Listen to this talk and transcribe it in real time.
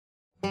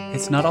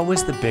It's not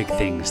always the big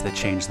things that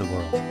change the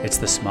world. It's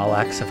the small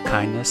acts of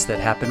kindness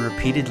that happen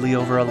repeatedly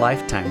over a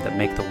lifetime that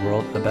make the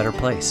world a better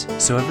place.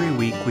 So every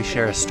week we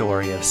share a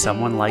story of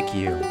someone like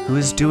you who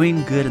is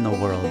doing good in the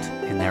world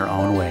in their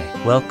own way.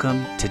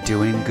 Welcome to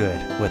Doing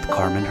Good with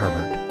Carmen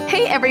Herbert.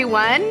 Hey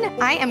everyone,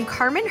 I am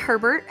Carmen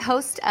Herbert,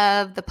 host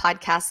of the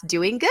podcast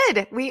Doing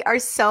Good. We are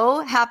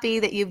so happy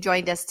that you've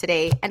joined us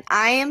today, and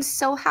I am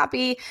so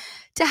happy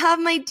to have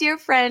my dear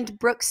friend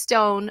Brooke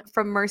Stone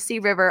from Mercy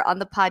River on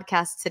the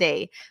podcast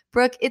today.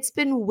 Brooke, it's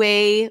been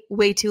way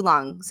too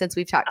long since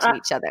we've talked to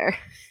each other.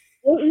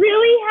 It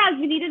really has.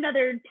 We need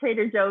another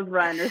Trader Joe's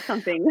run or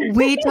something.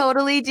 We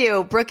totally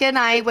do. Brooke and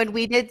I, when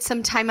we did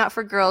some Time Out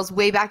for Girls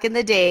way back in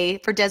the day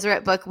for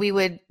Deseret Book, we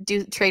would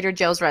do Trader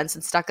Joe's runs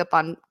and stock up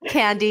on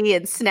candy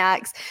and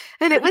snacks.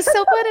 And it was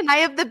so fun. And I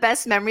have the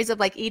best memories of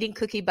like eating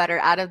cookie butter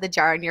out of the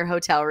jar in your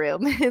hotel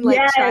room and like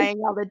trying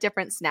all the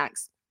different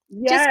snacks.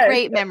 Just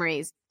great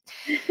memories.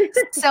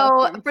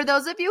 So for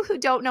those of you who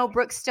don't know,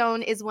 Brooke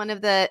Stone is one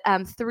of the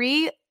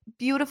three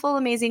beautiful,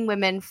 amazing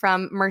women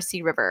from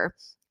Mercy River.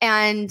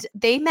 And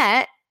they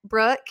met,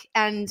 Brooke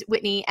and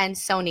Whitney and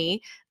Sony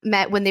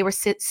met when they were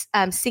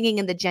singing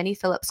in the Jenny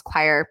Phillips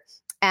choir.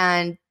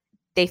 And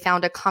they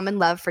found a common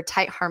love for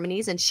tight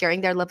harmonies and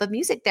sharing their love of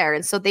music there.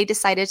 And so they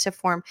decided to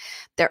form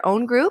their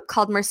own group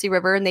called Mercy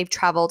River. And they've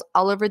traveled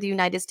all over the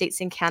United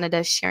States and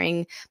Canada,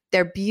 sharing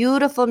their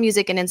beautiful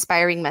music and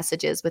inspiring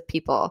messages with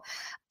people.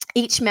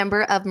 Each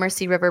member of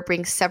Mercy River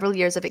brings several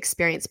years of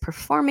experience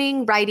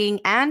performing, writing,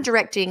 and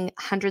directing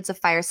hundreds of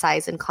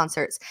firesides and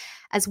concerts,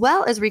 as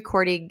well as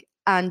recording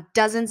on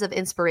dozens of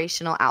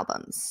inspirational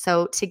albums.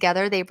 So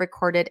together, they've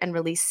recorded and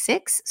released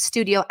 6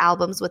 studio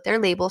albums with their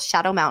label,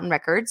 Shadow Mountain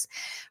Records.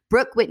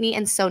 Brooke, Whitney,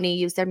 and Sony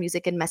use their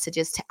music and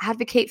messages to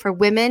advocate for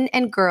women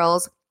and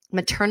girls,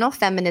 maternal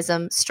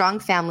feminism, strong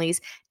families,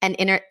 and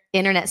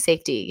internet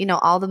safety. You know,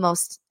 all the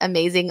most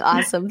amazing,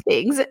 awesome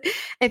things.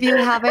 If you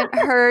haven't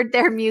heard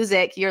their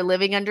music, you're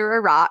living under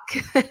a rock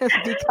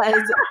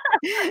because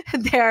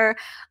they're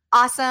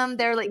awesome.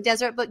 They're like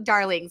Deseret Book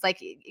darlings. Like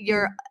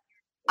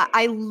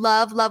I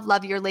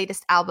love your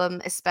latest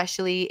album,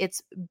 especially.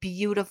 It's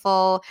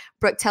beautiful.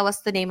 Brooke, tell us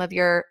the name of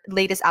your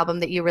latest album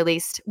that you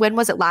released. When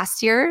was it?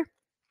 Last year?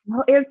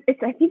 Well,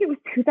 I think it was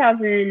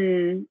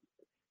 2000.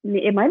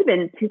 It might have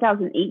been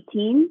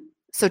 2018.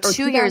 So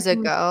 2 years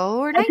ago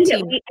or 19?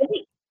 I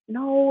think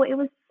no, it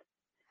was.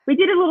 We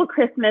did a little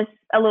Christmas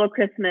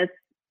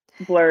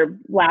blurb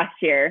last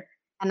year,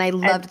 and I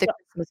loved the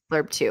Christmas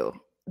blurb too.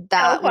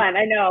 That was fun.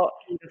 I know.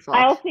 Beautiful.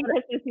 I'll sing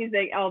Christmas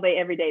music all day,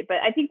 every day. But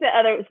I think the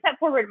other Step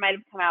Forward might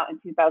have come out in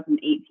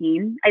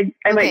 2018.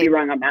 I might be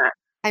wrong on that.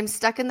 I'm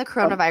stuck in the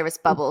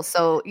coronavirus bubble.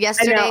 So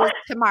yesterday is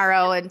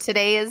tomorrow, and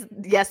today is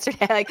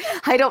yesterday. Like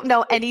I don't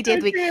know any day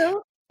of the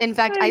week. In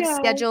fact, I've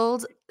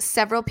scheduled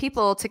several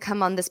people to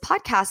come on this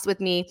podcast with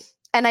me,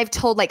 and I've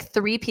told like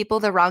 3 people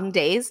the wrong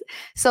days.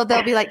 So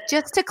they'll be like,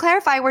 just to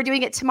clarify, we're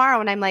doing it tomorrow.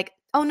 And I'm like,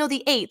 oh no,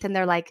 the 8th. And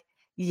they're like,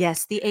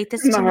 yes, the 8th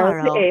is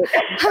tomorrow.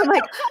 I'm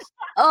like,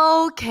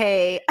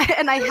 okay.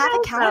 And I have a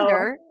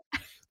calendar.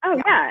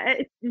 Oh yeah.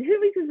 Who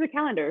uses the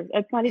calendar?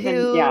 It's not even,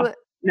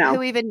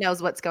 who even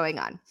knows what's going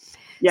on?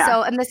 Yeah.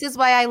 So, and this is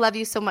why I love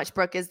you so much,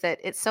 Brooke, is that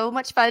it's so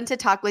much fun to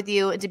talk with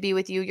you and to be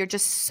with you. You're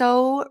just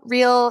so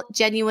real,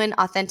 genuine,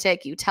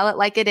 authentic. You tell it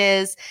like it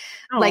is.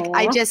 Aww. Like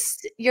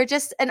you're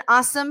just an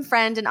awesome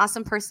friend, an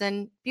awesome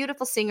person,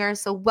 beautiful singer.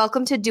 So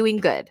welcome to Doing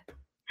Good.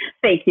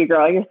 Thank you,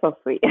 girl. You're so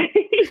sweet.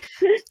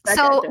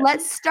 So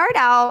let's start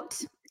out,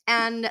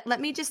 and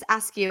let me just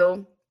ask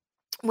you,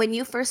 when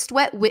you first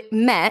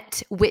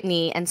met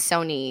Whitney and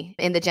Sony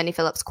in the Jenny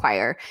Phillips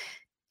choir,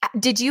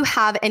 did you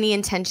have any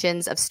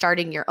intentions of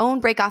starting your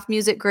own break-off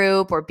music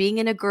group or being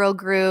in a girl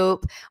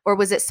group, or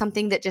was it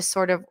something that just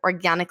sort of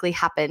organically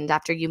happened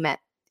after you met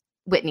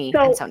Whitney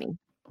and Sony?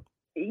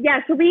 Yeah,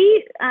 so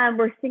we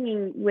were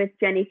singing with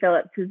Jenny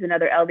Phillips, who's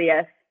another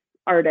LDS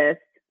artist,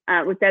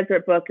 with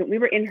Deseret Book, and we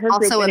were in her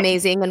group. Also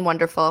amazing and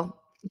wonderful.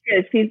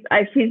 She's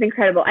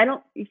incredible.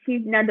 She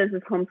now does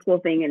this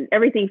homeschool thing, and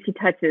everything she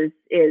touches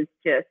is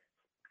just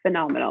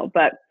phenomenal.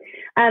 But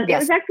it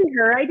was actually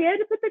her idea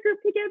to put the group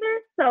together.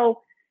 So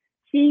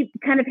she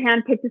kind of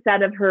handpicked us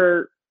out of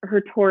her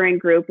touring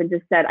group and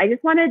just said, I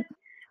just want to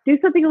do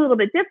something a little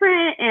bit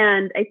different.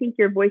 And I think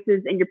your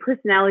voices and your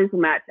personalities will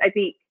match. I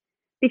think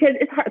because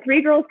it's hard.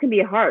 3 girls can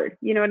be hard.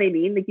 You know what I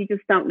mean? Like you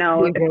just don't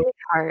know. It's really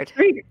hard.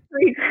 Three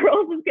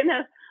girls is going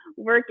to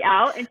work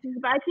out. And she's,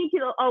 but I think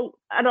it'll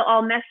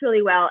all mesh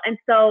really well. And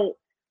so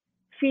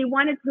she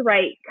wanted to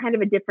write kind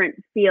of a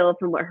different feel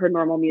from what her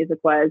normal music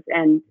was.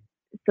 And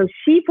so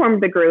she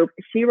formed the group.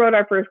 She wrote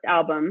our first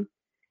album.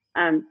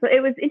 So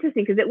it was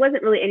interesting because it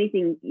wasn't really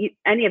anything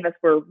any of us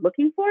were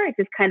looking for. It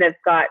just kind of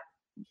got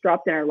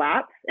dropped in our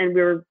laps, and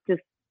we were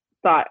just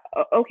thought,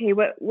 okay,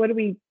 what do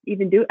we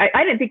even do? I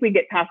didn't think we'd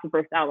get past the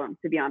first album,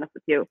 to be honest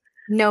with you.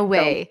 No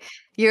way. So,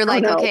 you're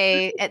like, no.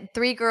 Okay,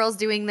 3 girls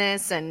doing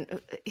this, and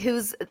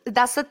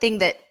that's the thing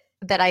that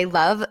I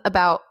love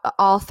about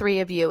all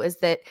 3 of you is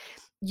that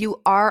you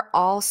are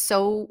all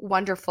so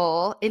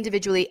wonderful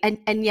individually,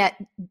 and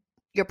yet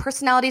your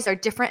personalities are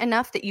different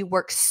enough that you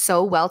work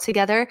so well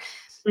together.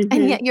 Mhm.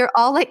 And yet you're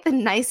all like the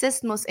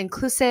nicest, most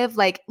inclusive,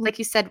 like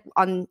you said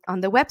on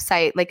the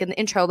website, like in the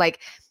intro, like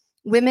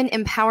women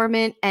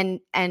empowerment,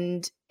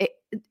 and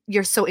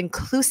you're so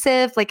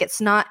inclusive. Like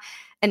it's not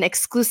an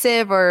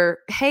exclusive or,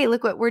 hey,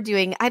 look what we're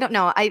doing. I don't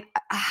know.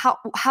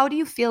 How do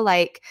you feel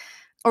like,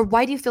 or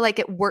why do you feel like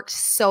it worked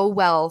so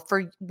well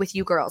with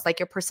you girls, like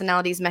your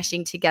personalities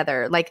meshing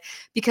together? Like,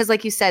 because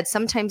like you said,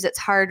 sometimes it's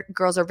hard.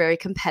 Girls are very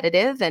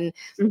competitive and,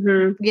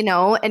 Mhm. you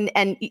know,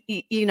 and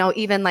you know,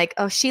 even like,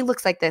 oh, she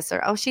looks like this,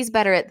 or, oh, she's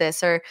better at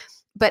this,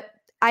 but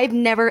I've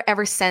never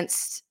ever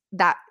sensed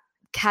that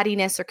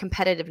cattiness or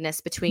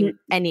competitiveness between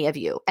any of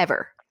you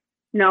ever.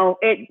 No,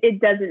 it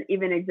doesn't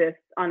even exist,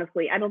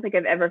 honestly. I don't think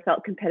I've ever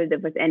felt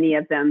competitive with any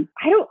of them.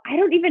 I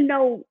don't even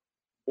know.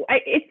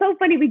 It's so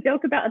funny. We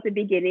joke about at the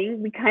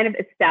beginning, we kind of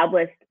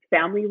established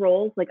family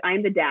roles. Like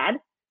I'm the dad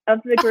of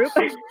the group.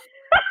 But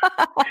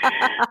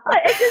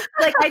it's just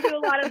like I do a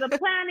lot of the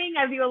planning.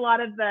 I do a lot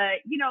of the,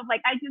 you know,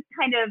 like I just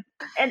kind of,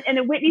 and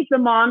then Whitney's the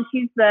mom.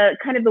 She's the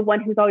kind of the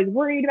one who's always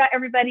worried about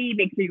everybody.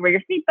 Make sure you wear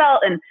your seatbelt.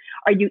 And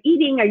are you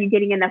eating? Are you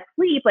getting enough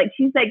sleep? Like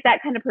she's like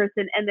that kind of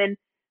person. And then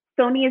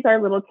Sony is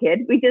our little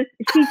kid.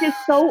 She's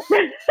just so.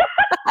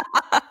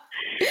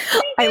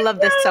 I love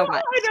this so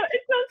much. I know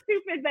it's so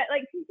stupid, but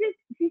like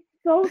she's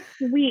so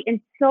sweet and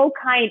so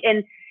kind,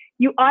 and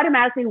you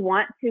automatically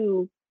want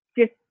to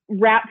just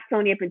wrap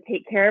Sony up and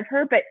take care of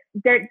her. But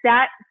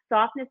that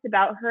softness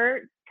about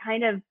her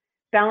kind of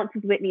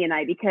balances Whitney and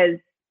I, because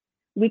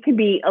we can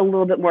be a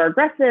little bit more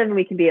aggressive and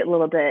we can be a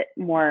little bit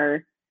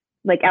more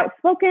like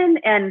outspoken.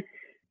 And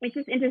it's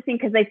just interesting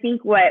because I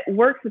think what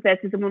works with us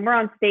is that when we're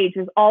on stage,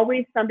 there's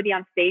always somebody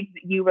on stage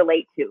that you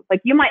relate to.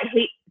 Like you might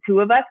hate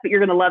two of us, but you're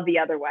going to love the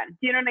other one.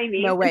 Do you know what I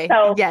mean? No way.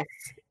 So, yes.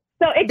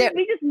 So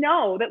we just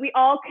know that we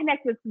all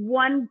connect with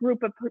one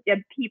group of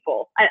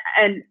people,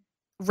 and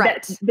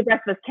right. that the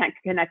rest of us can't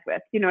connect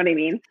with. You know what I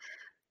mean?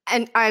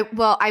 And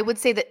I would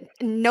say that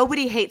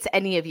nobody hates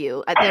any of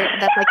you.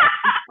 That's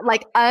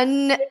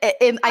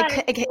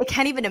I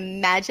can't even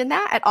imagine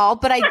that at all.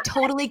 But I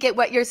totally get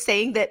what you're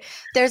saying, that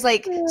there's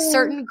like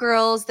certain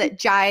girls that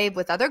jive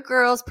with other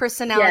girls'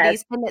 personalities.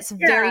 Yes. And it's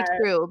very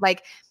true.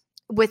 Like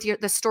with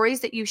the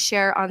stories that you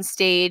share on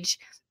stage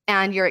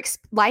and your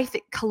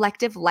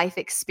collective life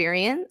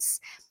experience,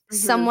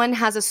 someone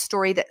has a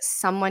story that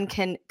someone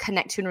can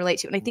connect to and relate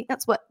to. And I think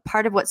that's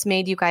part of what's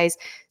made you guys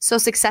so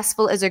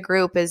successful as a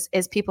group is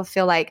people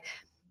feel like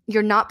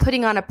you're not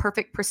putting on a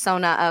perfect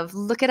persona of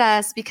look at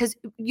us, because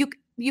you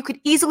could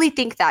easily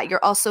think that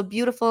you're also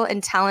beautiful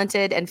and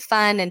talented and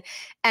fun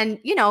and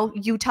you know,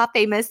 Utah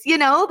famous, you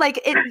know, like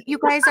you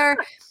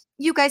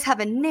guys have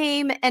a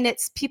name and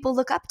it's people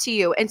look up to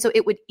you. And so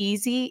it would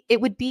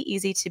be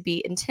easy to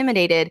be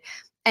intimidated,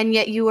 and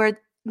yet you are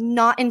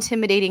not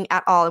intimidating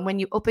at all. And when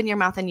you open your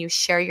mouth and you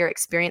share your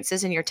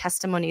experiences and your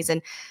testimonies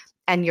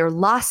and your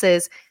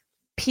losses,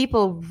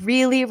 people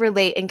really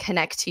relate and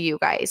connect to you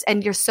guys.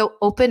 And you're so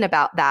open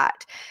about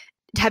that.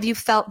 Have you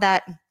felt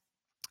that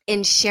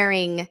in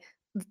sharing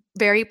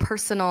very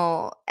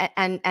personal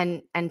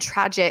and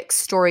tragic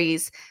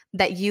stories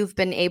that you've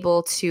been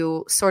able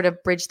to sort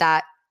of bridge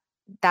that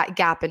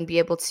gap and be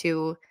able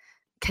to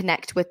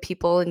connect with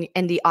people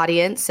in the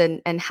audience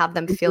and have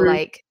them feel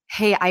like,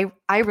 hey,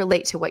 I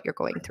relate to what you're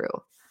going through?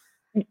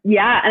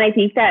 Yeah. And I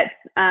think that's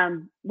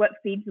what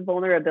feeds the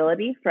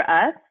vulnerability for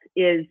us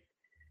is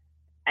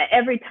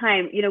every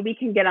time, you know, we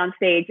can get on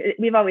stage.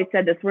 We've always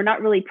said this, we're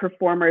not really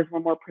performers,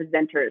 we're more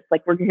presenters.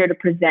 Like we're here to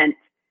present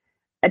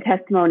a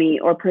testimony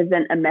or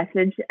present a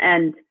message.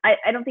 And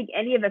I don't think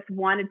any of us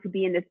wanted to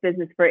be in this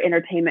business for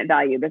entertainment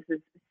value. This is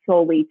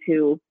solely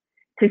to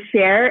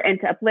share and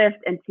to uplift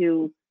and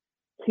to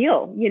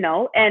heal, you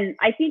know? And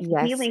I think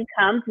healing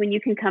comes when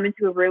you can come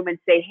into a room and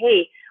say,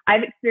 hey,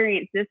 I've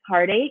experienced this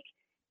heartache.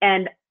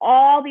 And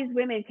all these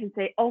women can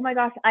say, oh my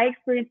gosh, I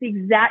experienced the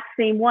exact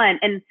same one.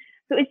 And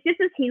so it's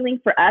just as healing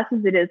for us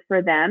as it is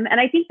for them.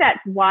 And I think that's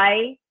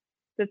why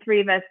the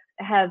three of us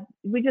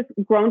we just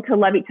grown to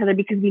love each other,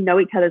 because we know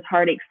each other's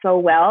heartache so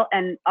well.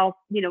 And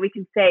you know, we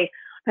can say,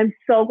 I'm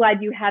so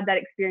glad you had that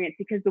experience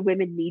because the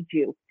women need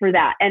you for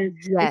that. And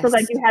I'm so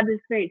glad you had this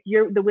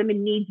experience. The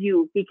women need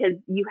you because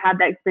you have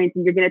that experience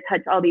and you're going to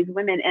touch all these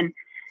women. And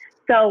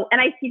so,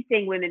 and I keep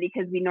saying women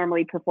because we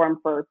normally perform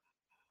for,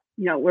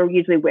 you know, we're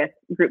usually with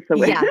groups of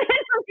women.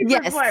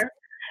 Yeah. Yes.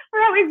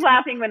 We're always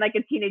laughing when like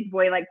a teenage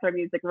boy likes our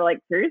music. We're like,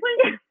 seriously?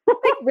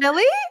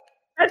 Really?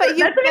 That's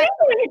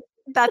amazing.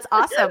 That's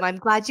awesome. I'm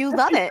glad you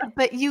love it.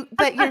 But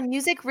your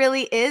music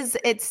really is,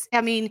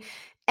 I mean,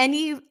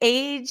 any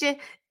age,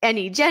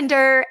 any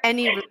gender,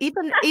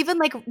 even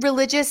like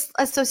religious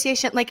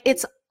association, like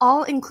it's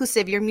all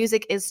inclusive. Your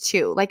music is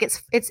too. Like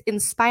it's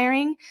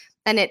inspiring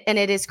and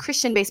it is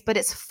Christian based, but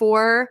it's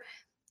for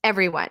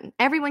everyone.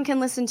 Everyone can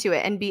listen to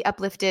it and be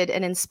uplifted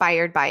and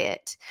inspired by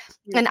it.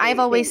 And I've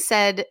always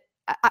said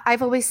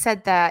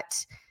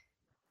that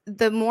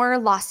the more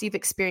loss you've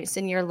experienced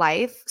in your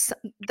life,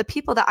 the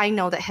people that I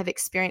know that have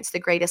experienced the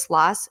greatest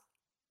loss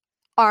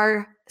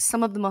are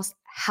some of the most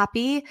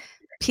happy,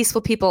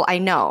 peaceful people I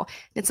know.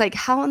 It's like,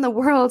 how in the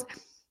world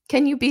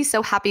can you be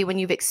so happy when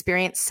you've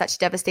experienced such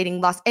devastating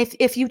loss?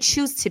 If you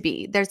choose to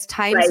be, there's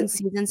times and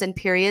seasons and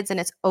periods, and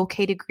it's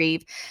okay to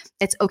grieve.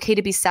 It's okay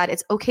to be sad.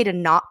 It's okay to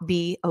not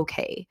be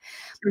okay.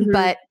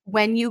 But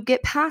when you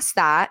get past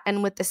that,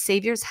 and with the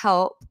Savior's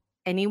help,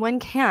 anyone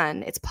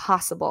can, it's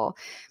possible.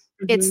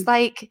 It's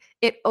like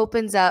it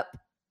opens up,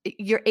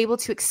 you're able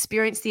to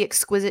experience the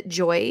exquisite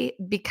joy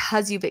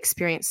because you've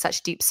experienced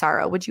such deep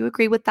sorrow. Would you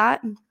agree with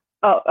that?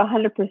 Oh,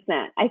 100%.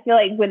 I feel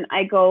like when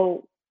I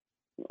go,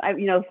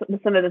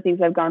 some of the things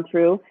I've gone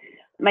through,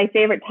 my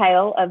favorite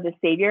title of the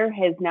Savior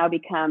has now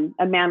become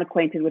A Man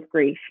Acquainted with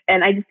Grief.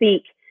 And I just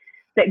think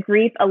that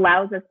grief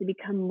allows us to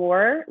become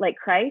more like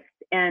Christ,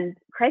 and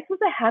Christ was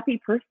a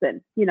happy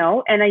person,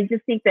 and I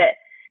just think that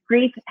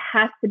grief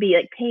has to be,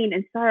 like, pain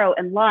and sorrow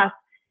and loss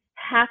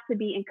have to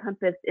be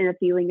encompassed in a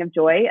feeling of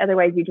joy.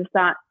 Otherwise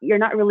you're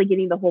not really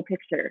getting the whole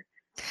picture.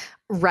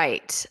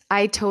 Right.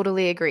 I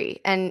totally agree.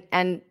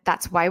 And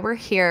that's why we're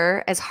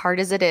here, as hard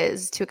as it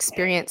is, to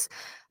experience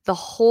the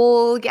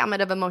whole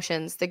gamut of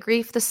emotions, the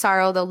grief, the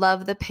sorrow, the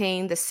love, the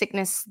pain, the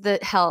sickness, the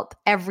health,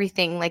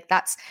 everything. Like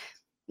that's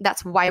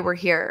why we're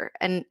here.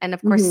 And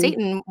of course,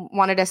 Satan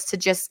wanted us to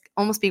just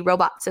almost be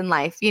robots in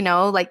life,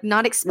 like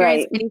not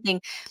experience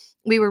anything.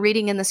 We were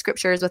reading in the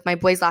scriptures with my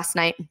boys last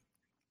night,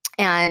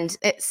 and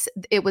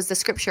it was the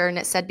scripture, and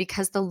it said,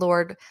 because the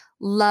Lord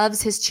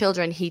loves his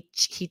children, he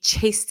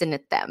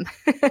chasteneth them.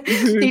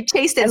 He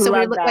chastened. So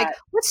we were like,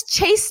 what's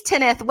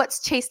chasteneth?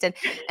 What's chastened?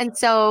 And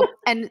so,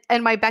 and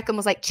my Beckham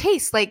was like,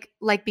 chase, like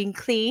being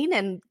clean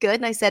and good.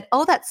 And I said,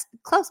 oh, that's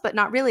close, but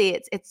not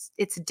really.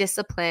 It's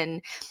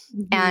discipline.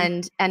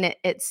 And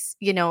it's,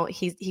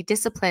 he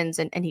disciplines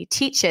and he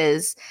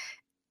teaches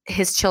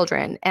his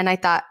children. And I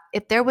thought,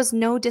 if there was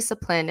no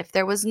discipline, if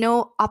there was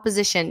no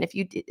opposition,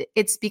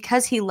 it's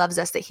because he loves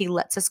us that he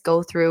lets us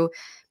go through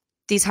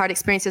these hard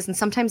experiences. And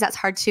sometimes that's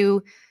hard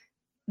to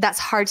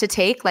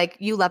take. Like,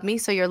 you love me,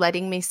 so you're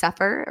letting me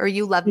suffer, or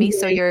you love me,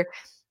 so you're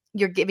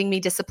giving me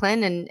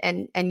discipline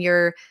and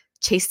you're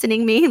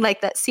chastening me.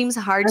 Like, that seems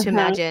hard to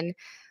imagine.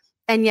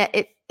 And yet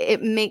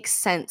it makes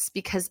sense,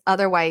 because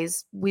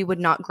otherwise we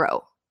would not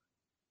grow.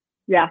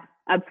 Yeah,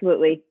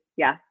 absolutely.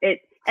 Yeah.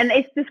 And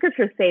it's the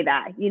scriptures say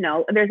that,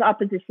 there's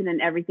opposition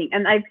in everything.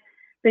 And I've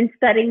been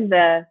studying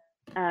the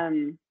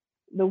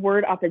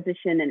word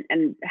opposition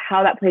and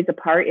how that plays a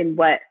part in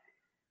what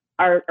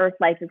our earth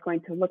life is going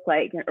to look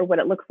like, or what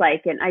it looks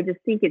like. And I just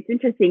think it's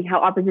interesting how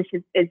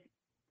opposition is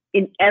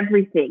in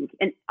everything,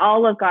 in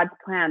all of God's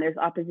plan. There's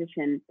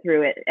opposition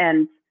through it.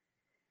 And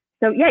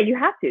so, yeah, you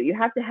have to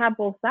have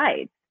both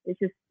sides. It's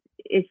just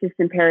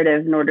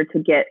imperative in order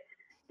to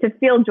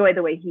feel joy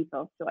the way he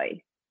felt joy.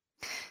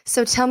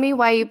 So tell me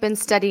why you've been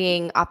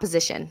studying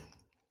opposition.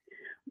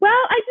 Well,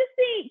 I just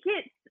think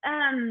it's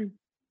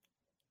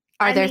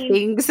are there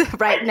things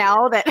right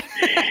now that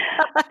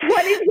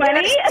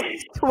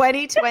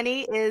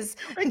 2020 is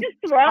just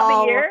throughout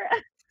the year.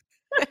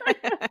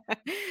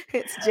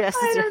 It's just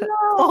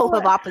full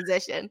of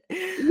opposition.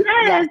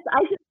 Yes.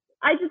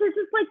 I just there's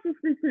just like some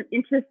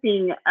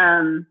interesting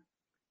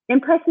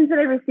impressions that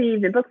I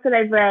received and books that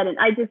I've read, and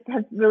I just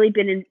have really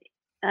been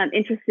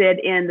interested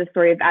in the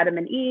story of Adam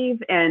and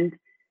Eve and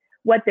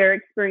what their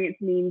experience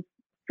means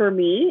for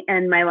me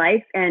and my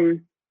life.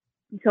 And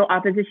so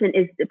opposition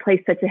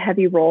plays such a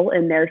heavy role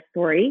in their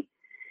story.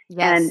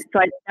 Yes. And so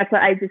that's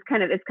what I just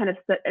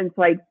and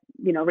so I,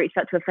 reached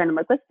out to a friend. I'm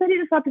like, let's study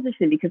this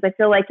opposition, because I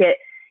feel like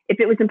if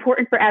it was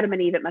important for Adam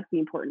and Eve, it must be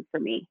important for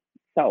me.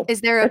 So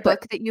is there a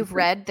book that you've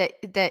read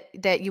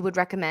that you would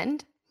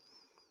recommend?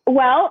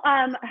 Well,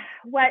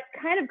 what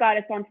kind of got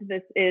us onto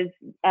this is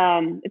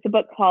it's a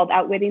book called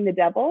Outwitting the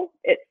Devil.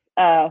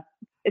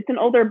 It's an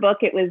older book.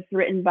 It was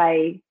written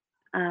by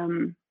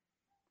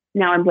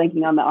now I'm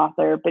blanking on the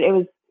author, but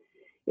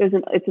it's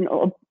an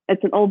old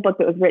book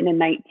that was written in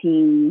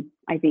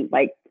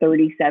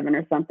 1937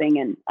 or something.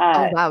 And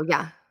oh wow,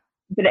 yeah.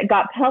 But it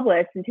got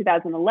published in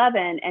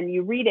 2011, and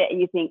you read it and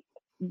you think,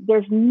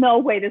 there's no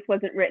way this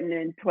wasn't written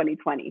in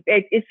 2020.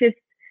 It's just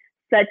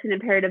such an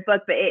imperative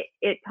book, but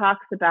it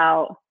talks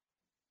about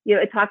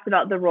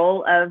the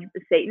role of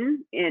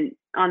Satan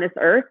on this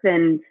earth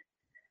and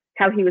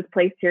how he was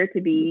placed here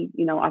to be,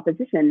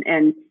 opposition.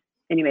 And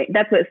anyway,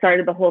 that's what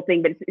started the whole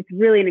thing. But it's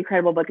really an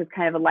incredible book. It's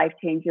kind of a life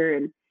changer,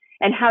 and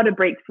how to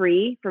break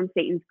free from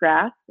Satan's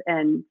grasp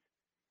and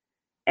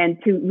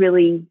to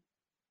really,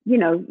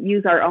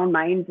 use our own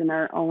minds and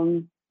our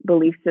own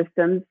belief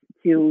systems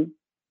to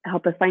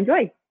help us find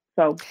joy.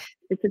 So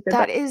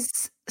that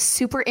is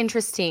super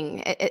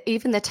interesting.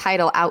 Even the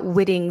title,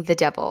 Outwitting the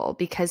Devil,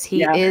 because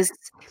he is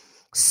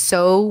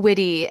so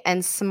witty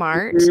and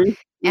smart.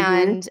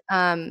 And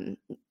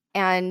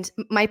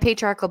my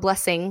patriarchal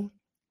blessing,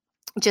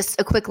 just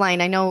a quick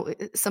line. I know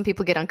some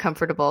people get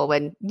uncomfortable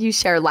when you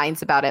share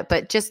lines about it,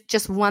 but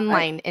just one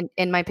line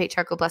in my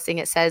patriarchal blessing,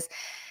 it says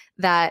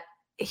that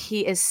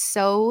he is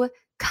so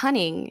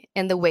cunning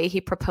in the way he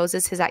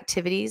proposes his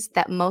activities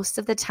that most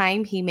of the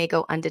time he may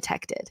go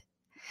undetected.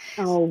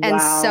 Oh, wow.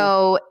 And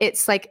so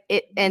it's like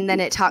and then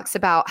it talks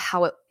about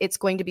how it's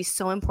going to be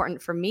so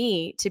important for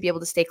me to be able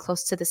to stay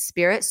close to the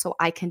Spirit so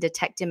I can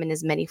detect him in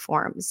his many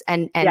forms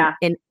and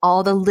in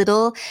all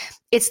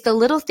it's the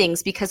little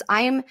things, because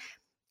I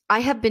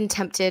have been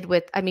tempted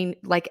with, I mean,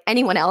 like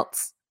anyone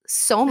else,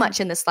 so much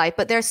in this life,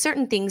 but there are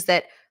certain things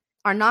that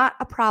are not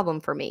a problem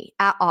for me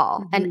at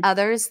all. And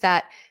others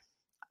that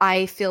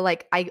I feel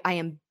like I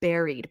am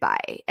buried by.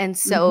 And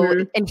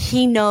so, and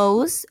he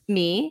knows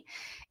me,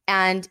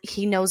 and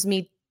he knows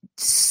me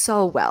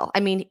so well. I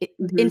mean,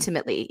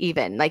 intimately,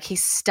 even like he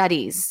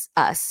studies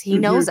us, he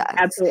knows us.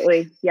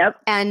 Absolutely. Yep.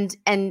 And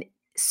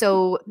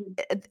so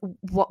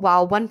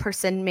while one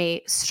person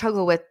may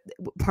struggle with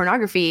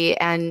pornography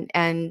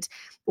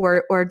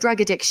or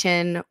drug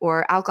addiction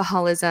or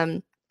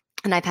alcoholism,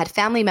 and I've had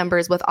family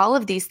members with all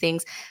of these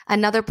things,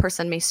 another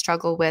person may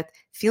struggle with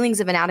feelings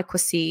of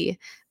inadequacy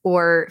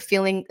or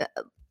feeling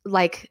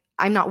like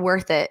I'm not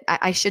worth it,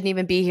 I shouldn't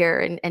even be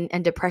here,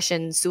 and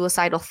depression,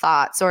 suicidal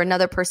thoughts. Or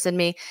another person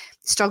may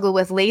struggle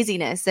with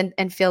laziness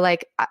and feel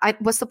like,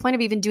 what's the point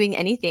of even doing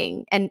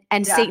anything? And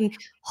Satan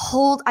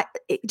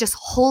it just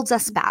holds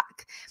us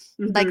back.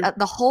 Like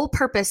the whole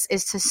purpose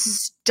is to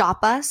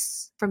stop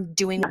us from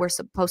doing what we're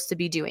supposed to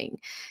be doing.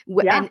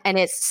 And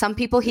it's, some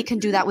people he can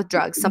do that with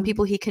drugs. Some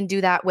people he can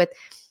do that with,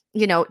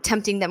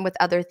 tempting them with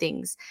other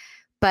things.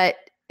 But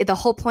the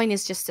whole point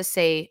is just to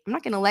say, I'm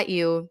not going to let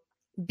you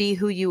be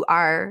who you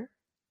are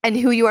and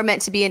who you are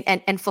meant to be,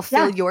 and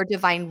fulfill your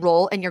divine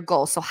role and your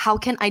goal. So how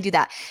can I do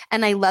that?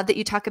 And I love that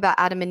you talk about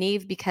Adam and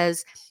Eve,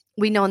 because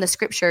we know in the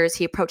scriptures,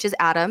 he approaches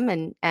Adam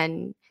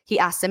and he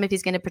asks him if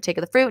he's going to partake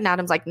of the fruit. And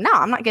Adam's like, no,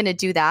 I'm not going to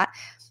do that.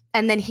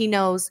 And then he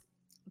knows,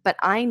 but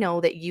I know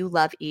that you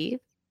love Eve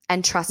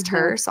and trust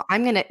her. So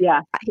I'm going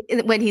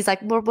to, when he's like,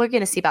 well, we're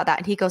going to see about that.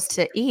 And he goes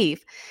to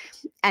Eve,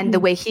 and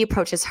the way he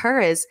approaches her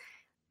is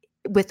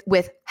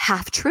with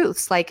half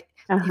truths. Like,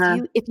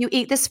 if you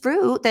eat this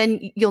fruit,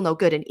 then you'll know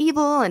good and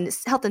evil and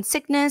health and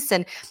sickness,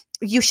 and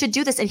you should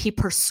do this. And he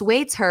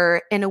persuades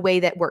her in a way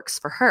that works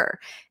for her,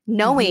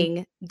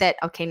 knowing that,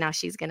 okay, now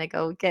she's going to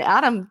go get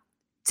Adam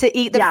to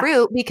eat the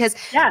fruit, because,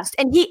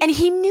 and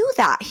he knew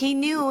that. He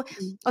knew,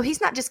 oh,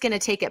 he's not just going to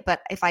take it,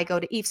 but if I go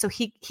to Eve. So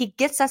he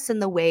gets us in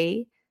the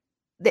way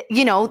that,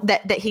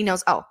 that he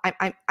knows, oh,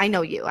 I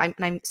know you.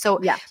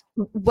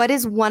 What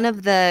is one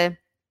of the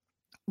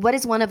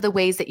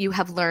ways that you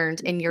have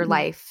learned in your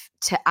life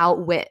to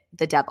outwit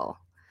the devil?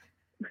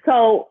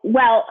 So,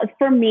 well,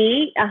 for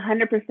me,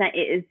 100% it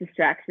is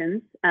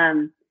distractions.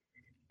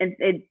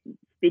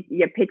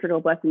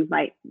 Patriarchal blessings.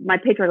 My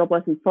patriarchal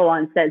blessing full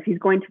on says he's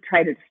going to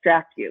try to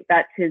distract you.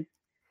 That's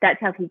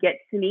how he gets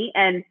to me.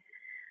 And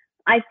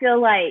I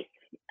feel like,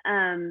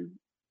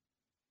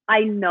 I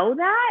know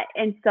that.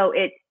 And so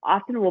it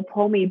often will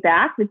pull me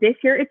back. But this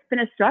year it's been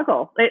a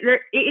struggle.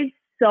 It is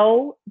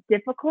so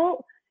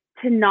difficult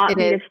to not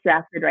be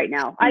distracted right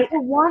now. I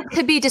want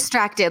to be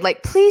distracted.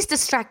 Like, please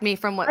distract me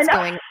from what's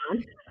going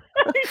on.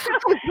 I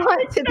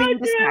want to be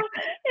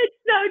distracted. It's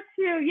so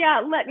true.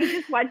 Yeah. Let me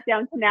just watch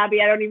Downton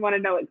Abbey. I don't even want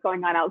to know what's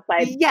going on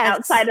outside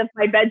of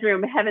my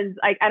bedroom. Heavens.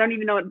 I don't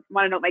even want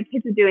to know what my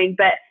kids are doing.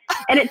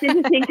 And it's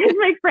interesting because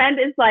my friend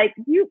is like,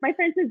 my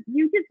friend says,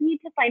 you just need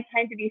to find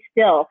time to be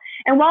still.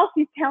 And while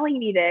she's telling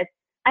me this,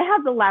 I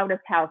have the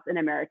loudest house in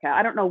America.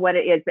 I don't know what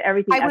it is, but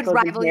everything I would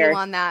rival you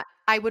on that.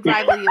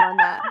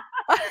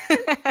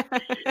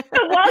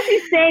 So while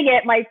she's saying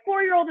it, my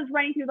 4-year-old is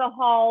running through the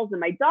halls,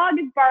 and my dog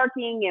is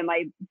barking, and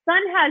my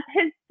son has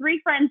his 3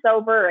 friends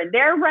over, and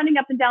they're running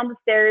up and down the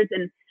stairs.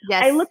 And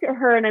I look at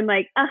her and I'm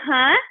like,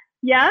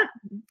 yeah,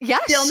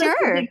 stillness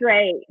would be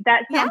great.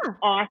 That sounds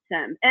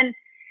awesome. And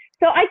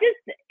so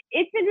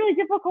it's been really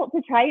difficult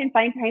to try and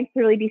find time to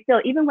really be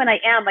still, even when I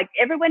am. Like,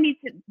 everyone needs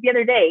to, the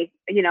other day,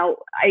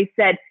 I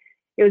said,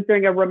 it was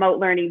during a remote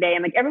learning day.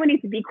 I'm like, everyone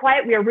needs to be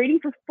quiet. We are reading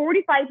for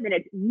 45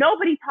 minutes.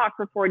 Nobody talked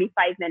for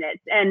 45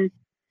 minutes. And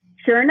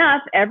sure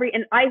enough,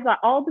 and I've got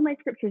all of my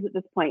scriptures at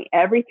this point.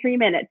 Every 3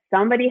 minutes,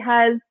 somebody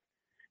has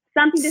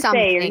something to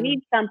say or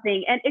needs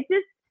something. And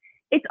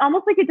it's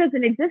almost like it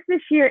doesn't exist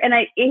this year. And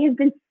it has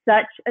been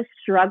such a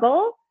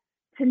struggle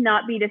to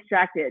not be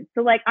distracted.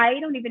 So, like, I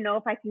don't even know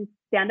if I can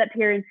stand up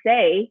here and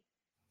say,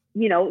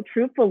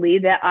 truthfully,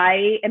 that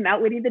I am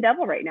outwitting the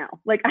devil right now.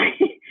 Like,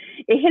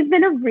 it has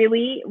been a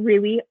really,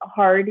 really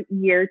hard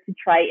year to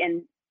try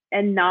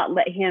and not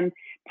let him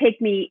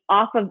take me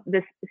off of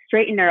this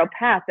straight and narrow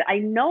path that I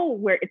know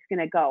where it's going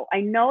to go.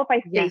 I know if I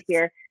stay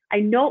here,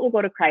 I know it will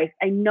go to Christ.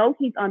 I know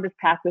he's on this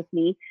path with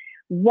me.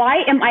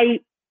 Why am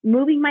I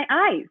moving my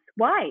eyes?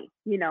 Why?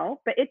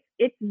 But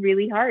it's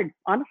really hard.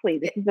 Honestly,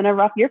 this has been a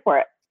rough year for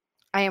it.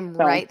 I am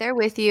right there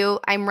with you.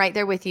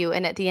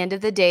 And at the end of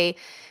the day,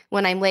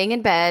 when I'm laying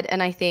in bed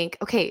and I think,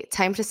 okay,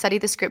 time to study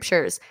the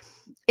scriptures,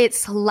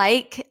 it's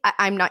like,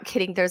 I'm not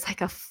kidding, there's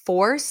like a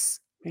force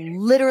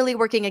literally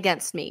working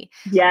against me.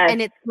 Yes.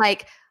 And it's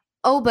like,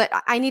 oh, but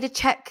I need to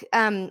check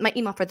my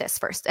email for this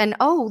first. And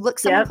oh, look,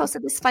 someone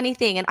posted this funny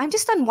thing. And I'm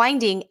just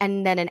unwinding.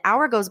 And then an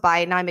hour goes by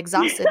and now I'm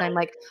exhausted. I'm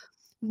like,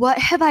 what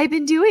have I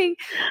been doing?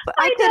 But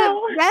I I could have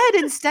know. read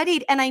and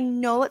studied, and I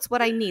know it's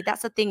what I need.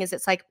 That's the thing, is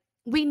it's like,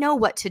 we know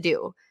what to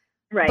do,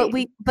 Right.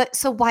 but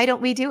so why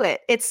don't we do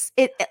it?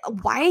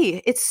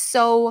 Why?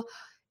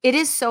 It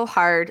is so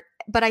hard.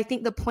 But I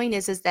think the point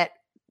is that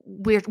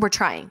we're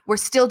trying. We're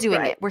still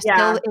doing Right. it. We're Yeah.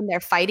 still in there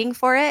fighting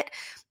for it.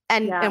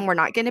 And we're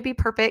not going to be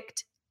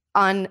perfect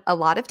on a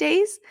lot of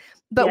days,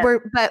 but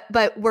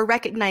Yeah. we're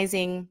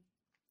recognizing,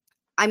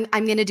 I'm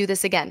going to do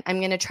this again. I'm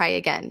going to try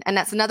again. And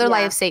that's another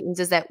lie of Satan's,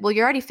 is that, well,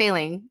 you're already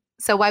failing.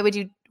 So why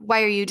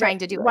are you trying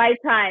to do it? Why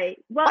try?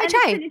 Well, Why and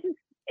try?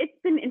 it's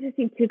been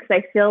interesting too, because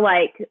I feel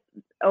like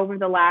over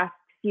the last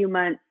few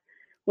months,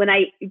 when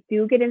I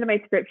do get into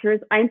my scriptures,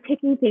 I'm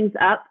picking things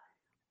up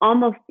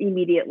almost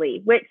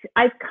immediately, which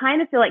I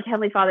kind of feel like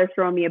Heavenly Father's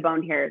throwing me a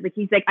bone here. Like,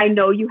 he's like, I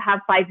know you have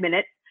 5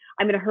 minutes.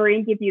 I'm going to hurry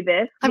and give you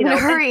this. I'm going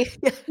to hurry.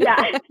 Yeah.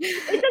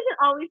 It doesn't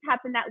always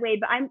happen that way,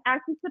 but I'm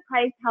actually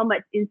surprised how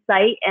much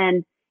insight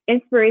and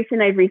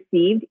inspiration I've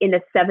received in a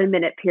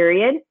 7-minute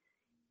period,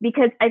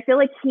 because I feel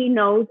like he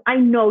knows, I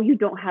know you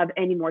don't have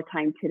any more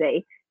time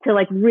today to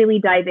like really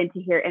dive into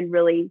here and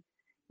really,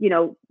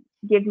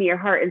 give me your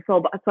heart and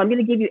soul. So I'm going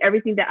to give you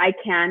everything that I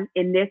can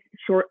in this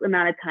short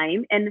amount of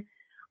time. And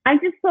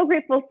I'm just so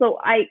grateful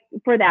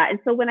for that. And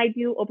so when I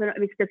do open up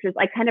my scriptures,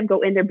 I kind of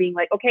go in there being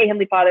like, okay,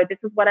 Heavenly Father, this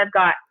is what I've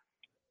got.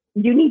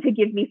 You need to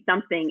give me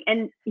something.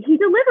 And he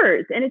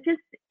delivers. And it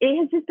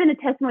has just been a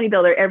testimony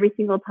builder every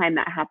single time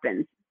that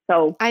happens.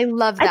 So I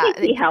love that. I think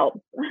he helps.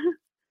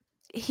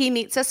 He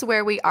meets us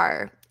where we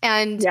are.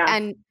 And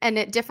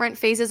at different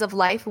phases of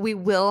life, we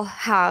will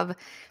have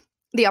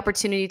the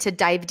opportunity to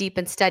dive deep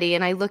and study.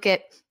 And I look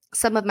at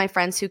some of my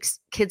friends whose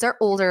kids are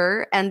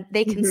older, and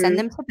they can send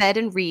them to bed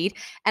and read.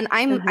 And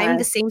I'm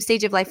the same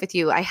stage of life with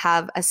you. I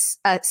have a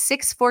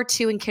 6, 4,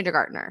 2 in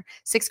kindergartner,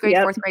 6th grade,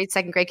 4th grade,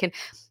 2nd grade.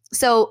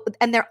 So,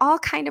 and they're all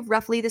kind of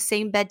roughly the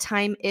same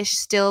bedtime-ish,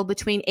 still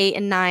between 8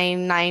 and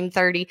 9,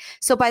 9:30.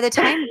 So by the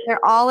time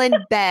they're all in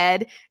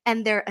bed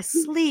and they're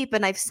asleep,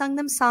 and I've sung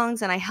them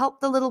songs and I help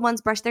the little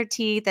ones brush their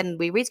teeth and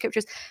we read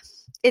scriptures,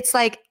 it's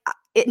like,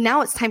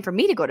 now it's time for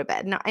me to go to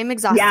bed. Now I'm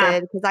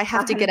exhausted because I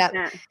have 100%. To get up.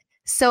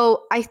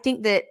 So I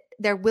think that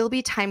there will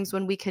be times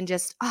when we can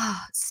just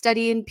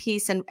study in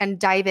peace and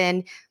dive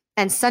in.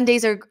 And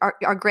Sundays are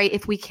great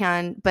if we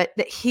can, but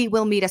that he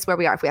will meet us where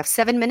we are. If we have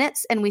 7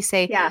 minutes and we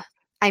say,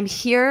 I'm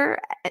here,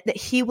 that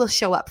he will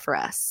show up for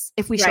us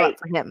if we show up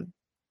for him.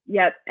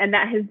 Yep. And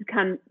that has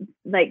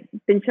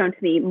been shown to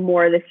me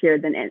more this year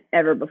than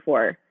ever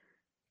before.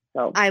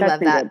 So I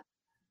love that. Good.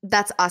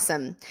 That's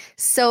awesome.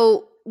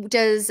 So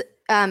does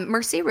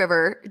Mercy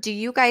River, do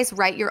you guys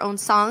write your own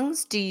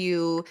songs? Do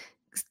you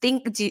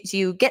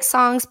get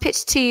songs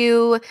pitched to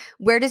you?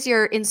 Where does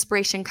your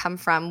inspiration come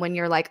from when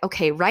you're like,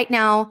 okay, right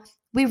now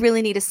we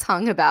really need a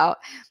song about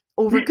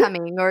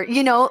overcoming, or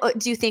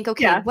do you think,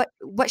 okay,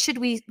 what should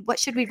we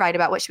write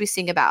about? What should we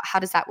sing about? How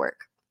does that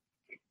work?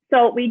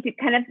 So we do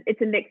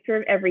it's a mixture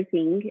of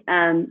everything.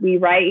 We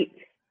write,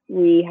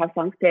 we have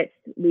songs pitched,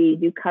 we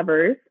do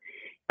covers.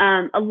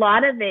 A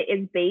lot of it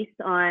is based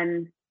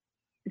on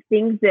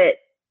things that,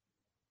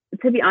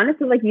 to be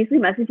honest, are usually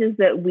messages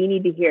that we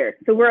need to hear.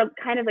 So we're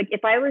kind of like,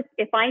 if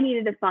I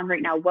needed a song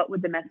right now, what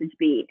would the message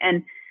be?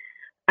 And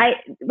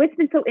what's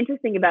been so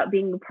interesting about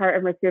being a part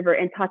of Mercy River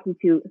and talking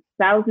to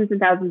thousands and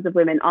thousands of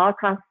women all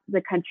across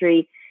the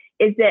country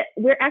is that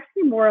we're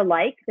actually more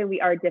alike than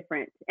we are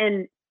different.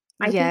 And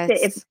I think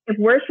that if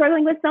we're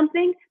struggling with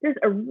something, there's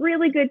a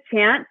really good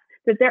chance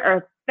that there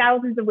are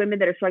thousands of women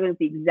that are struggling with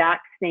the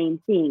exact same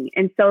thing.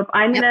 And so if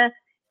I'm going to,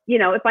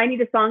 if I need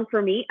a song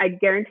for me, I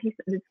guarantee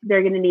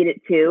they're going to need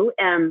it too.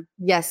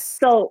 Yes.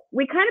 So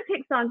we kind of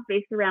pick songs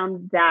based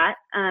around that.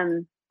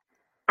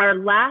 Our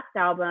last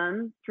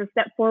album, For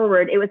Step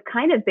Forward, it was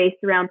kind of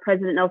based around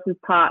President Nelson's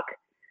talk,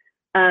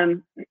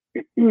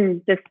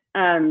 just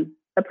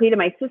a plea to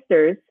my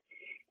sisters.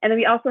 And then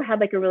we also had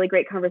a really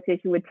great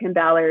conversation with Tim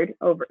Ballard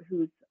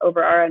who's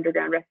over our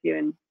underground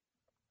rescue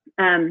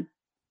and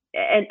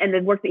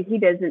the work that he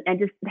does, and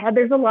just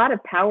there's a lot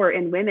of power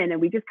in women, and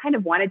we just kind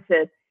of wanted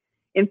to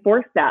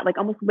enforce that,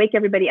 almost wake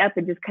everybody up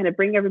and just kind of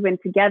bring everyone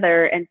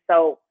together. And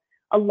so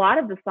a lot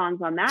of the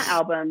songs on that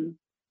album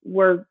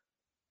were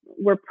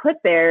put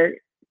there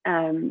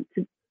to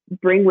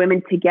bring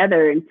women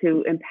together and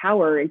to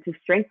empower and to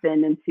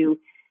strengthen and to,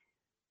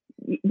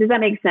 does that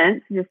make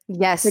sense? Just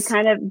to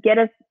kind of get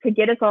us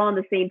all on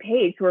the same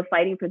page, so we're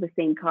fighting for the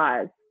same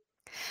cause.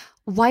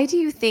 Why do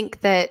you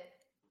think that,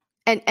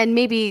 and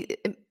maybe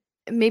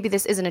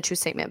this isn't a true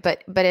statement,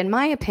 but in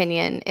my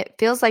opinion, it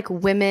feels like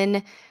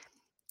women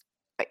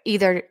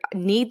either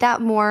need that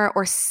more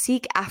or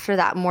seek after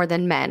that more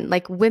than men.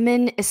 Like,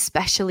 women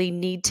especially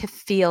need to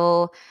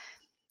feel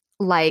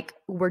like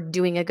we're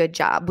doing a good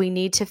job. We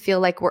need to feel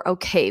like we're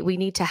okay. We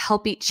need to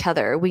help each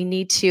other. We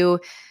need to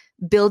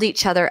build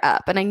each other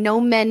up. And I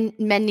know men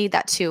need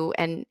that too.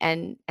 And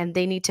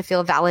they need to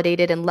feel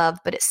validated and loved,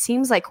 but it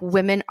seems like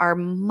women are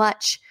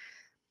much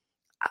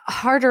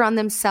harder on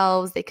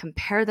themselves. They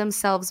compare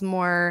themselves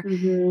more,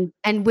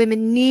 and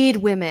women need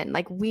women.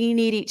 Like, we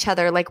need each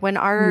other. Like when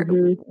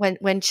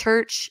when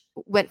church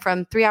went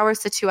from 3 hours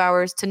to 2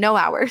 hours to no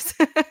hours,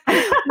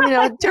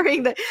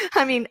 during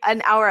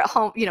an hour at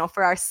home,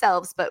 for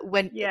ourselves. But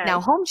when now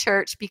home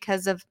church,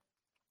 because of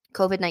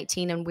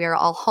COVID-19 and we're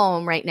all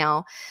home right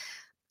now,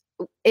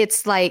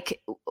 it's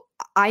like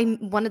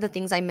one of the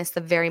things I miss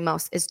the very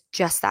most is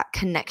just that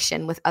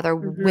connection with other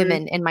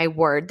women in my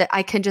word, that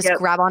I can just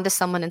grab onto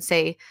someone and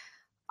say,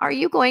 are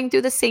you going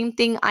through the same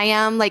thing I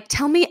am? Like,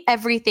 tell me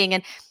everything.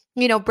 And,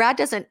 Brad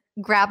doesn't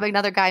grab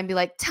another guy and be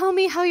like, tell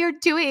me how you're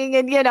doing.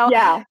 And,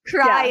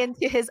 cry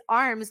into his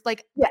arms.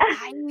 Like,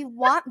 I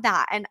want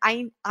that. And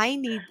I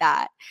need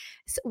that.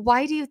 So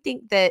why do you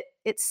think that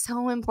it's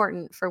so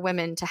important for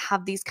women to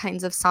have these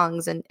kinds of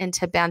songs and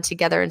to band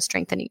together and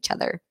strengthen each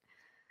other?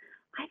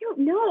 I don't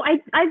know.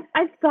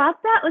 I've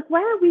thought that. Like,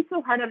 why are we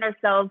so hard on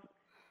ourselves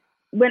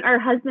when our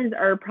husbands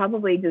are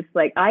probably just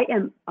like, I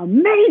am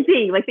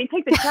amazing. Like, they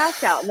take the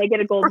trash out and they get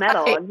a gold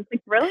medal. I'm just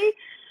like, really?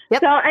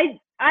 Yep. So I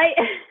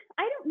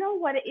don't know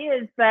what it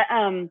is, but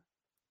I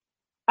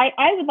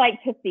would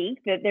like to think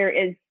that there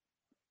is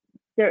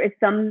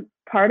some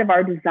part of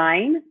our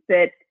design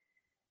that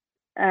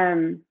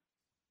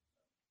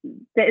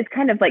is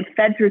kind of like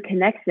fed through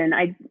connection.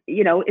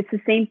 It's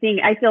the same thing.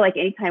 I feel like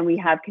anytime we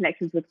have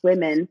connections with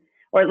women,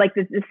 or like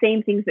the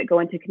same things that go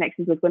into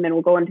connections with women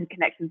will go into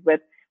connections with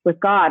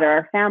God or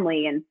our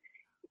family. And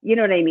you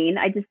know what I mean?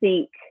 I just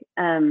think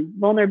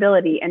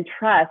vulnerability and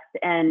trust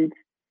and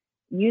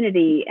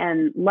unity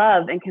and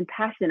love and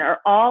compassion are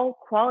all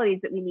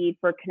qualities that we need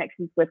for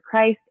connections with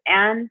Christ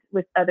and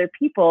with other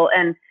people.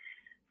 And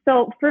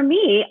so for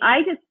me,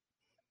 I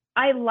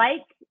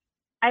like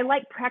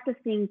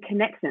practicing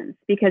connections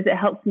because it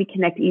helps me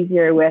connect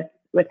easier with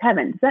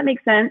heaven. Does that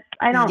make sense?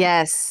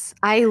 Yes,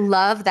 I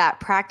love that,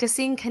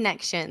 practicing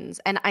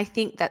connections. And I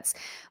think that's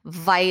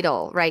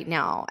vital right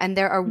now. And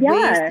there are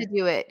ways to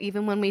do it,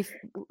 even when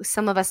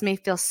some of us may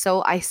feel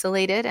so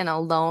isolated and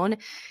alone.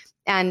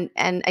 And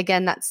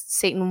again, that's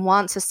Satan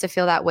wants us to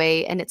feel that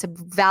way. And it's a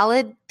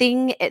valid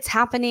thing. It's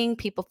happening.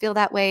 People feel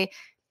that way.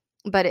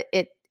 But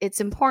it's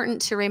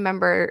important to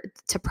remember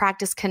to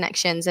practice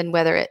connections, and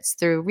whether it's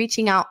through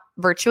reaching out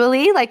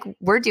virtually like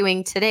we're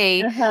doing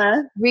today,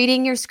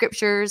 reading your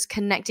scriptures,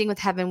 connecting with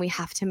heaven, we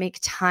have to make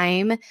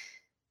time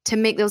to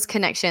make those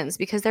connections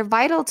because they're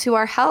vital to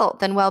our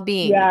health and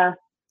well-being. Yeah.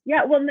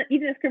 Well,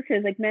 even the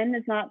scriptures, like, men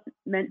is not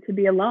meant to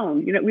be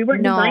alone. We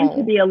weren't designed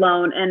to be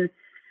alone. And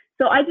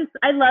so I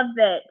love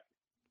that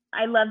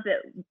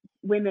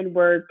women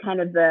were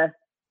kind of the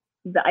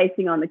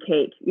icing on the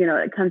cake,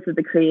 it comes to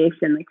the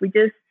creation. Like,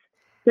 there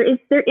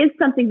is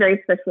something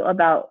very special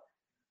about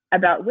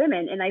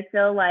women. And I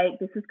feel like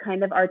this is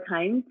kind of our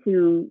time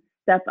to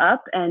step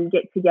up and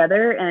get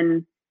together.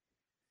 And,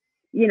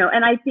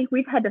 and I think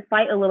we've had to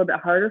fight a little bit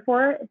harder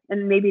for it.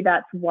 And maybe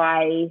that's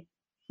why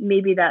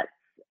it's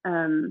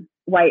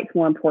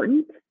more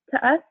important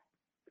to us.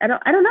 I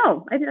don't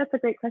know. I think that's a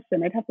great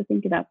question. I'd have to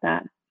think about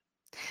that.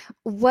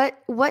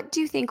 What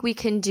do you think we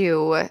can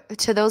do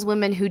to those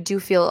women who do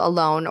feel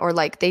alone, or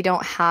like they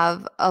don't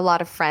have a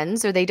lot of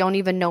friends, or they don't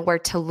even know where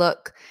to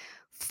look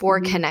for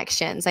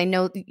connections? I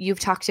know you've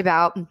talked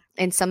about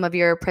in some of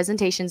your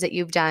presentations that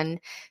you've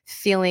done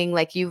feeling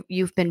like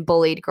you've been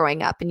bullied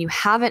growing up and you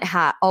haven't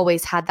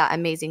always had that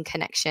amazing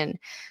connection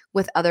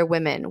with other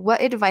women.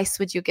 What advice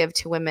would you give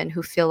to women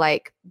who feel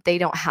like they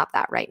don't have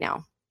that right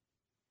now?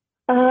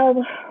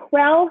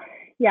 Well,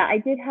 yeah, I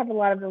did have a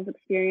lot of those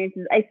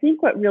experiences. I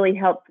think what really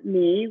helped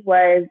me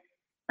was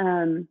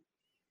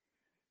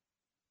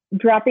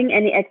dropping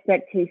any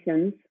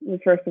expectations,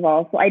 first of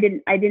all. So I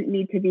didn't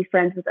need to be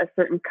friends with a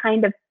certain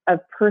kind of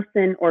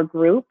person or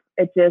group.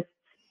 It just,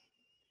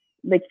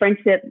 like,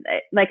 friendship,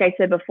 like I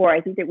said before, I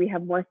think that we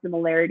have more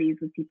similarities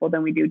with people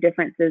than we do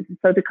differences. And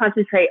so to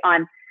concentrate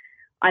on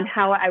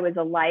how I was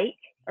alike,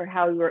 or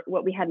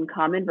what we had in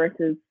common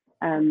versus,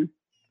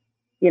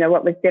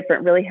 what was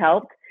different, really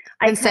helped.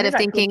 Instead of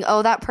thinking,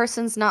 oh, that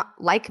person's not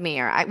like me,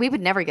 or we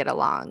would never get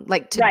along,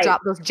 like to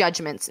drop those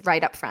judgments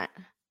right up front.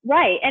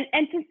 Right.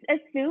 And to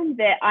assume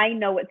that I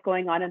know what's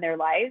going on in their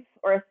lives,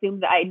 or assume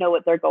that I know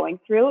what they're going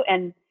through.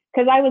 And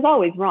because I was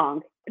always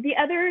wrong. The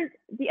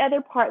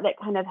other part that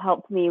kind of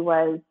helped me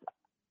was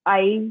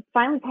I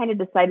finally kind of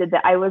decided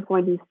that I was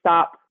going to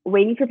stop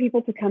waiting for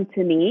people to come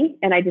to me.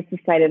 And I just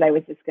decided I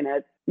was just going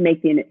to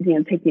take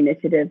the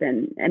initiative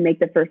and make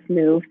the first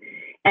move.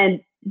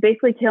 And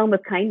basically kill them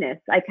with kindness.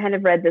 I kind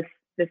of read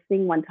this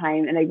thing one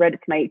time, and I read it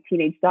to my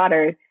teenage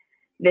daughter,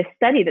 this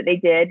study that they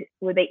did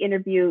where they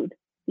interviewed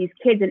these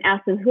kids and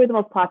asked them who are the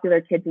most popular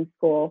kids in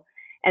school.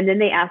 And then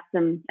they asked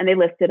them, and they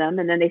listed them.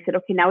 And then they said,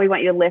 okay, now we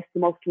want you to list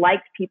the most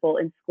liked people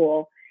in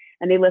school.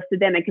 And they listed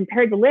them and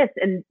compared the list,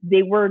 and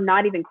they were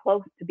not even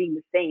close to being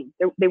the same.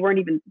 They weren't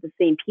even the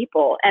same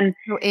people. And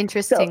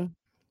interesting.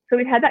 So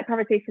we've had that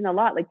conversation a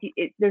lot. Like,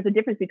 there's a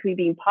difference between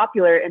being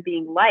popular and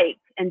being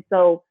liked. And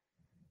so,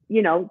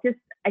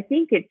 I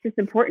think it's just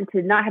important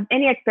to not have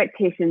any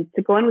expectations,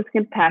 to go in with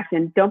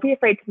compassion. Don't be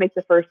afraid to make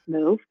the first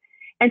move,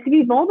 and to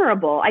be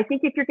vulnerable. I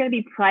think if you're going to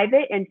be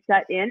private and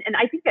shut in, and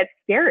I think that's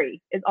scary,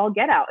 is all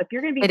get out. If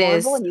you're going to be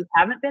vulnerable and you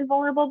haven't been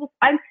vulnerable,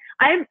 I'm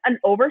an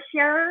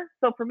oversharer.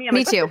 So for me, I'm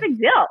like, what's the big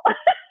deal?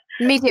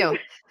 Me too.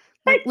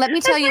 Like, let me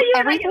tell you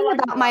everything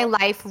about my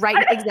life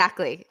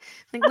exactly.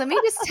 Like, let me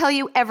just tell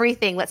you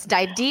everything. Let's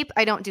dive deep.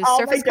 I don't do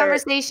surface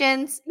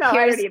conversations. No,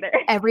 I don't either.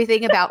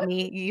 Everything about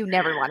me you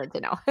never wanted to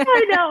know.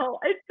 I know.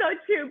 It's so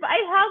true. But I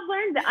have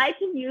learned that I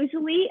can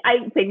usually, I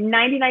say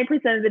 99%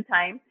 of the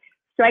time,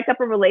 strike up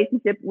a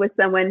relationship with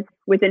someone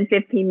within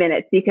 15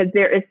 minutes because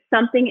there is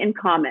something in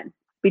common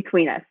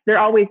between us. There's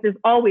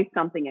always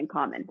something in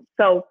common.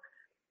 So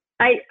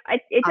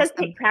it does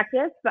take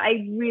practice, but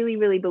I really,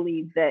 really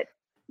believe that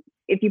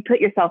if you put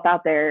yourself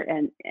out there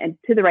and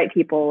to the right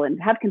people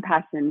and have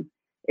compassion,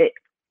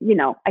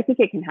 I think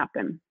it can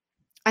happen.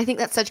 I think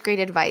that's such great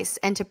advice.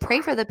 And to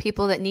pray for the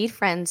people that need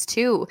friends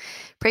too.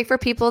 Pray for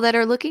people that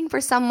are looking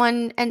for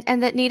someone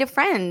and that need a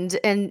friend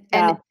and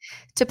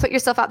to put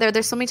yourself out there.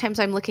 There's so many times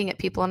I'm looking at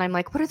people and I'm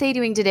like, what are they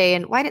doing today?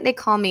 And why didn't they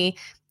call me?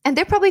 And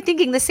they're probably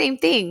thinking the same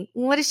thing.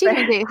 What is she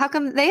going to do? How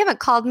come they haven't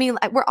called me?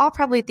 We're all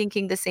probably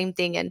thinking the same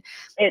thing and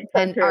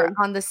are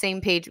on the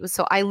same page.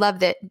 So I love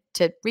that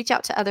to reach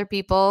out to other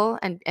people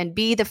and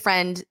be the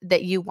friend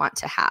that you want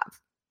to have.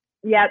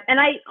 Yeah. And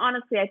I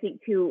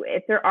think too,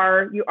 if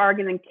you are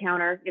going to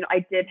encounter,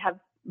 I did have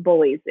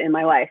bullies in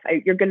my life.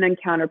 You're going to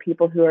encounter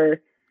people who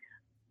are,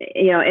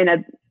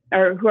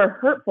 who are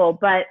hurtful,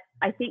 but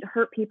I think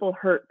hurt people.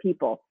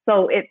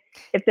 So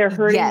if they're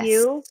hurting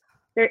you,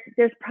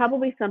 there's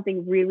probably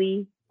something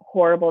really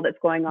horrible that's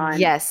going on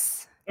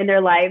in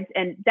their lives.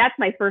 And that's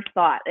my first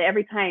thought.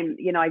 Every time,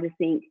 I just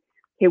think,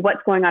 okay,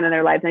 what's going on in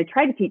their lives? And I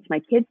try to teach my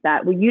kids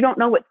that, well, you don't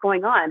know what's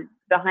going on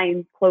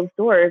behind closed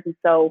doors. And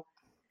so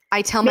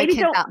I tell my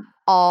kids that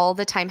all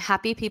the time.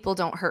 Happy people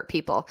don't hurt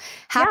people.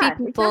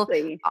 Happy people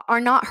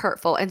are not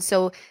hurtful. And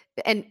so,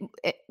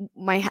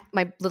 my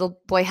little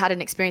boy had an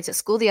experience at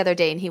school the other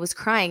day and he was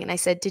crying. And I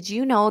said, did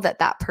you know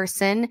that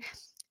person,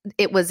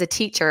 it was a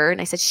teacher.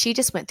 And I said, she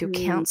just went through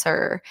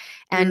cancer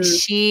and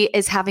she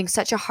is having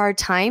such a hard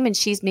time and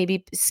she's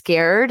maybe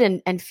scared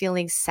and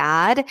feeling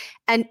sad.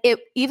 And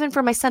even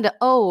for my son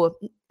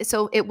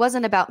so it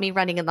wasn't about me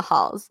running in the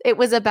halls. It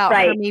was about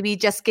her maybe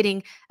just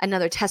getting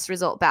another test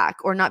result back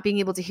or not being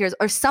able to hear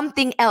or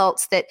something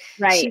else that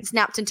she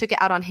snapped and took it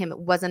out on him. It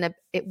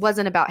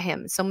wasn't about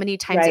him. So many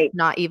times it's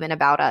not even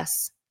about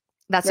us.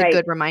 That's a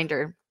good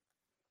reminder.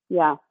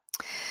 Yeah.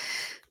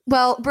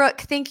 Well,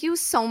 Brooke, thank you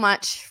so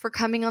much for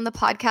coming on the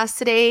podcast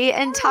today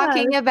and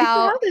talking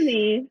about,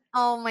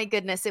 oh my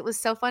goodness, it was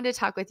so fun to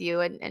talk with you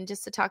and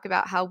just to talk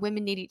about how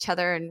women need each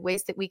other and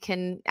ways that we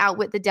can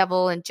outwit the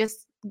devil and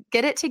just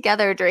get it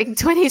together during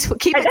 2020.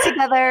 Keep it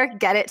together,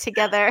 get it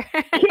together.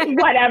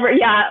 Whatever.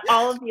 Yeah.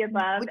 All of the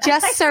above.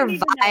 Just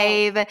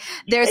survive.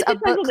 There's a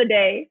book. Of the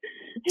day.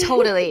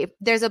 Totally.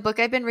 There's a book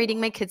I've been reading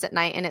my kids at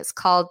night and it's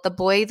called The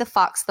Boy, the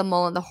Fox, the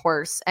Mole, and the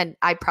Horse. And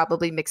I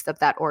probably mixed up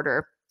that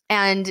order.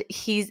 And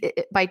he's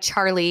by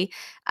Charlie,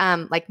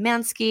 like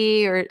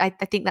Mansky, or I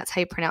think that's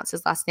how you pronounce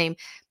his last name.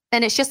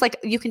 And it's just like,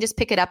 you can just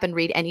pick it up and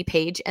read any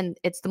page. And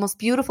it's the most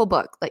beautiful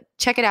book. Like,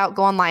 check it out,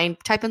 go online,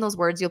 type in those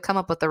words, you'll come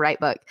up with the right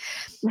book.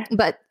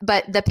 But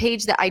the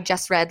page that I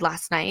just read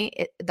last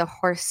night, the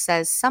horse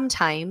says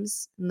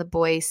sometimes, and the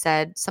boy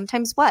said,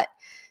 sometimes what?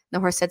 And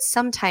the horse said,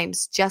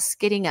 sometimes just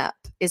getting up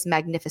is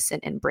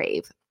magnificent and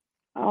brave.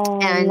 Oh,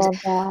 and I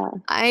love that.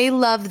 I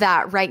love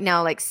that right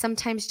now. Like,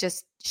 sometimes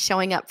just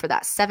showing up for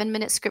that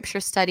 7-minute scripture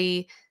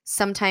study,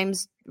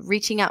 sometimes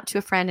reaching out to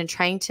a friend and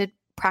trying to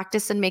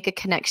practice and make a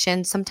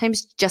connection,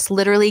 sometimes just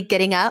literally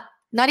getting up,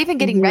 not even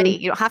getting ready.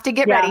 You don't have to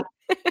get ready.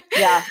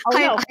 Yeah.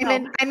 Oh,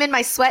 I'm in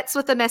my sweats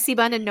with a messy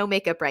bun and no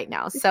makeup right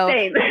now. So,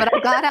 but I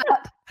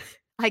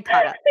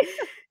got up.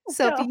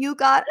 So if you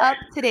got up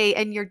today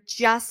and you're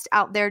just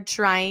out there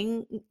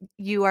trying,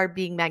 you are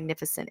being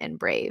magnificent and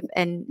brave.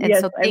 And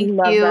so thank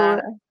you.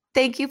 That.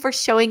 Thank you for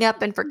showing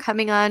up and for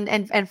coming on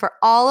and for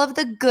all of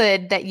the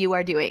good that you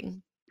are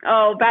doing.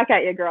 Oh, back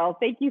at you, girl.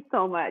 Thank you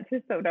so much.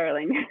 You're so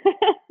darling.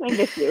 I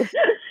miss you.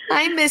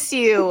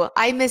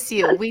 I miss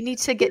you. We need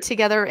to get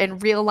together in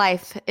real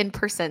life, in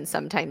person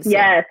sometime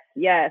soon.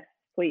 Yes,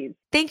 please.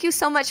 Thank you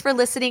so much for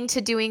listening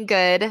to Doing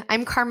Good.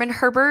 I'm Carmen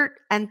Herbert,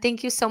 and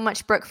thank you so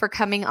much, Brooke, for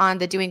coming on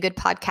the Doing Good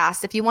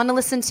podcast. If you want to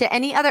listen to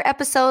any other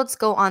episodes,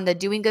 go on the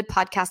Doing Good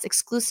podcast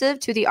exclusive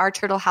to the Our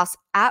Turtle House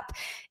app.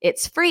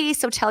 It's free,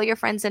 so tell your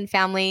friends and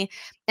family.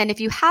 And if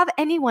you have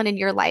anyone in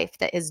your life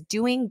that is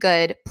doing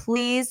good,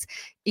 please,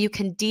 you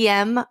can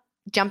DM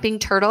Jumping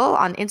Turtle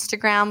on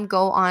Instagram.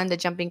 Go on the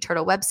Jumping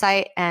Turtle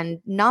website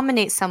and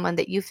nominate someone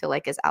that you feel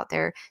like is out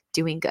there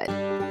doing good.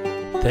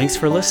 Thanks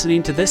for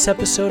listening to this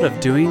episode of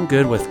Doing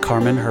Good with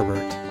Carmen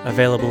Herbert,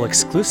 available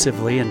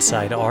exclusively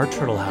inside Our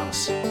Turtle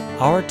House.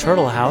 Our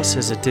Turtle House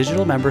is a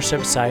digital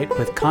membership site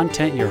with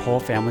content your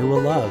whole family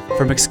will love.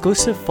 From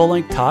exclusive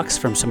full-length talks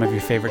from some of your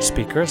favorite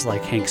speakers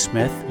like Hank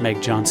Smith,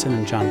 Meg Johnson,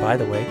 and John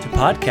Bytheway, to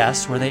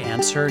podcasts where they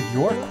answer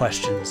your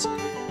questions.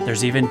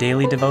 There's even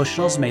daily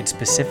devotionals made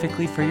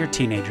specifically for your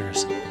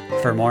teenagers.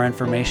 For more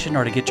information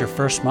or to get your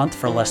first month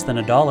for less than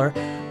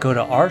 $1, go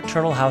to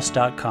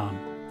ourturtlehouse.com.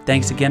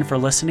 Thanks again for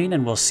listening,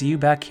 and we'll see you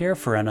back here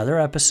for another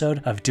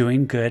episode of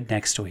Doing Good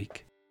next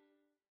week.